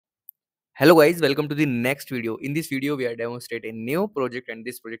Hello guys, welcome to the next video. In this video, we are demonstrating a new project, and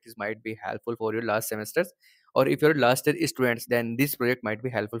this project is might be helpful for your last semesters, or if you're last year students, then this project might be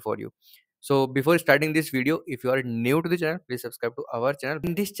helpful for you. So before starting this video, if you are new to the channel, please subscribe to our channel.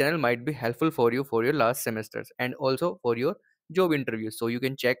 This channel might be helpful for you for your last semesters and also for your job interviews. So you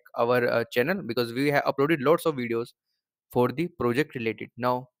can check our channel because we have uploaded lots of videos for the project related.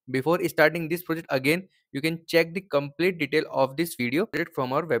 Now before starting this project again, you can check the complete detail of this video project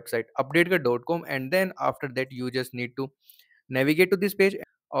from our website updategar.com, and then after that you just need to navigate to this page.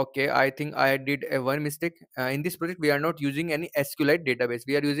 Okay, I think I did a one mistake. In this project we are not using any SQLite database,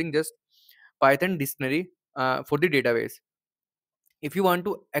 we are using just Python dictionary for the database. If you want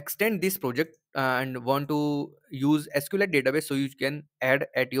to extend this project and want to use SQLite database, so you can add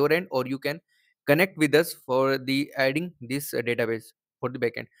at your end, or you can connect with us for the adding this database for the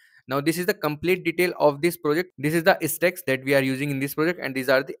backend. Now this is the complete detail of this project. This is the stacks that we are using in this project, and these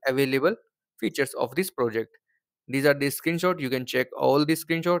are the available features of this project. These are the screenshot. You can check all the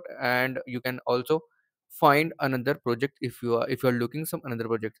screenshot, and you can also find another project if you are looking some another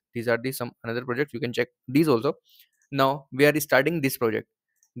project. These are the some another projects, you can check these also. Now we are starting this project.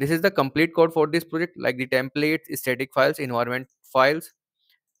 This is the complete code for this project, like the templates, static files, environment files.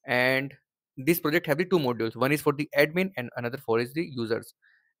 And this project have the two modules, one is for the admin and another for is the users.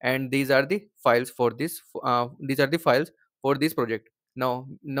 And these are the files for this these are the files for this project. Now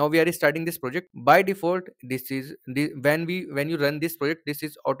we are starting this project. By default, this is the when you run this project, this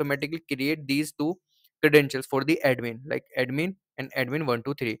is automatically create these two credentials for the admin, like admin and admin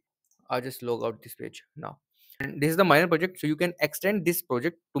 123. I'll just log out this page now. And this is the minor project, so you can extend this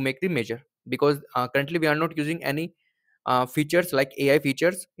project to make the major, because currently we are not using any features like AI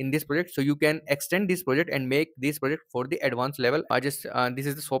features in this project. So you can extend this project and make this project for the advanced level. I just This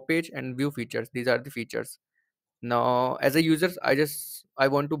is the swap page and view features. These are the features. Now as a user, I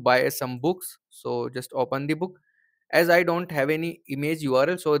want to buy some books, so just open the book. As I don't have any image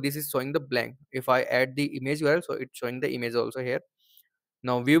URL, so this is showing the blank. If I add the image URL, so it's showing the image also here.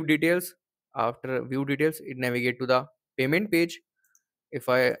 Now view details. After view details, it navigate to the payment page. If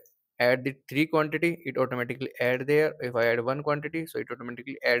I add the three quantity, it automatically add there. If I add one quantity, so it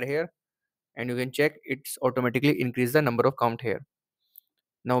automatically add here. And you can check it's automatically increase the number of count here.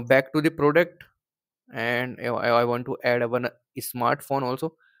 Now back to the product, and I want to add one smartphone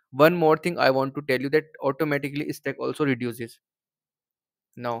also. One more thing I want to tell you, that automatically stack also reduces.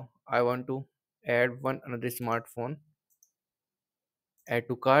 Now I want to add one another smartphone, add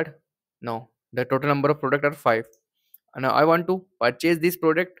to cart. Now the total number of product are 5. Now I want to purchase this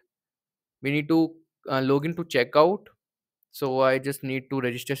product. We need to log in to checkout. So I just need to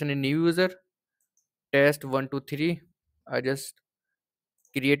registration a new user, test 123. I just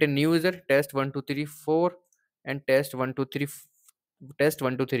create a new user, test 1234, and test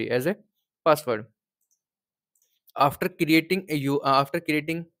 123 as a password. After creating the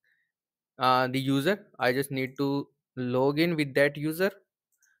user, I just need to log in with that user,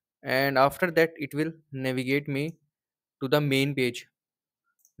 and after that it will navigate me to the main page.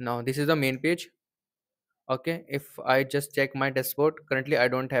 Now this is the main page. Okay, if I just check my dashboard, currently I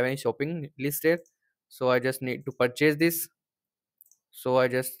don't have any shopping list here, so I just need to purchase this. So I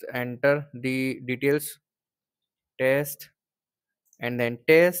just enter the details, test, and then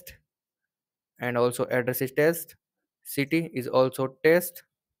test, and also address is test, city is also test,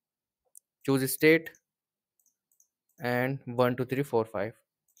 choose state, and 12345.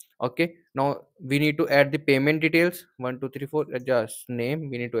 Okay, now we need to add the payment details. 1234, just name,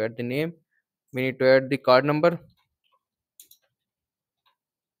 we need to add the name, we need to add the card number.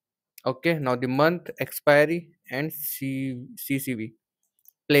 Okay, now the month, expiry, and CCV.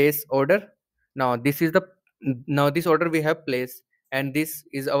 Place order. Now this is the now this order we have placed, and this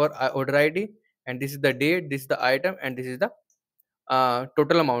is our order ID, and this is the date, this is the item, and this is the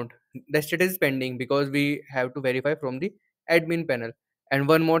total amount. The status is pending because we have to verify from the admin panel. And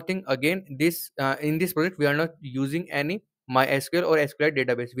one more thing, again, this in this project we are not using any MySQL or SQLite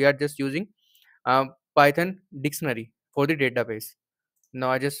database. We are just using Python dictionary for the database.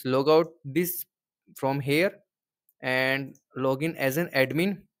 Now I just log out this from here and log in as an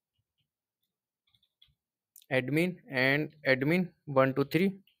admin and admin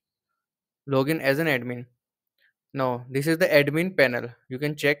 123, login as an admin. Now this is the admin panel. You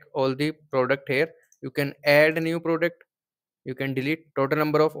can check all the product here. You can add a new product, you can delete. Total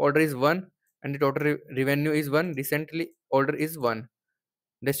number of order is 1, and the total revenue is 1. Recently order is 1.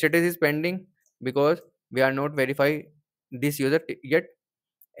 The status is pending because we are not verify this user yet.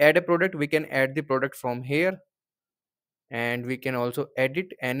 Add a product, we can add the product from here, and we can also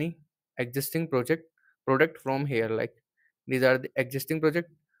edit any existing product from here. Like these are the existing product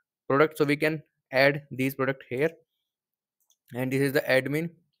product, so we can add these product here. And this is the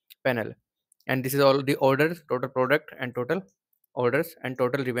admin panel, and this is all the orders, total product and total orders, and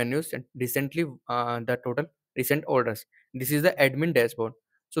total revenues, and recently the total recent orders. This is the admin dashboard.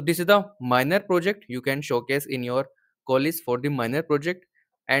 So this is the minor project you can showcase in your college for the minor project.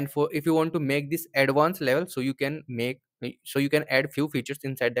 And for if you want to make this advanced level, so you can make, so you can add few features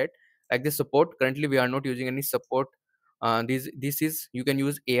inside that, like the support. Currently we are not using any support. This is, you can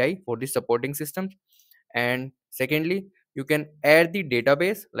use AI for the supporting systems. And secondly, you can add the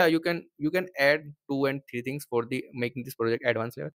database. You can add two and three things for the making this project advanced level.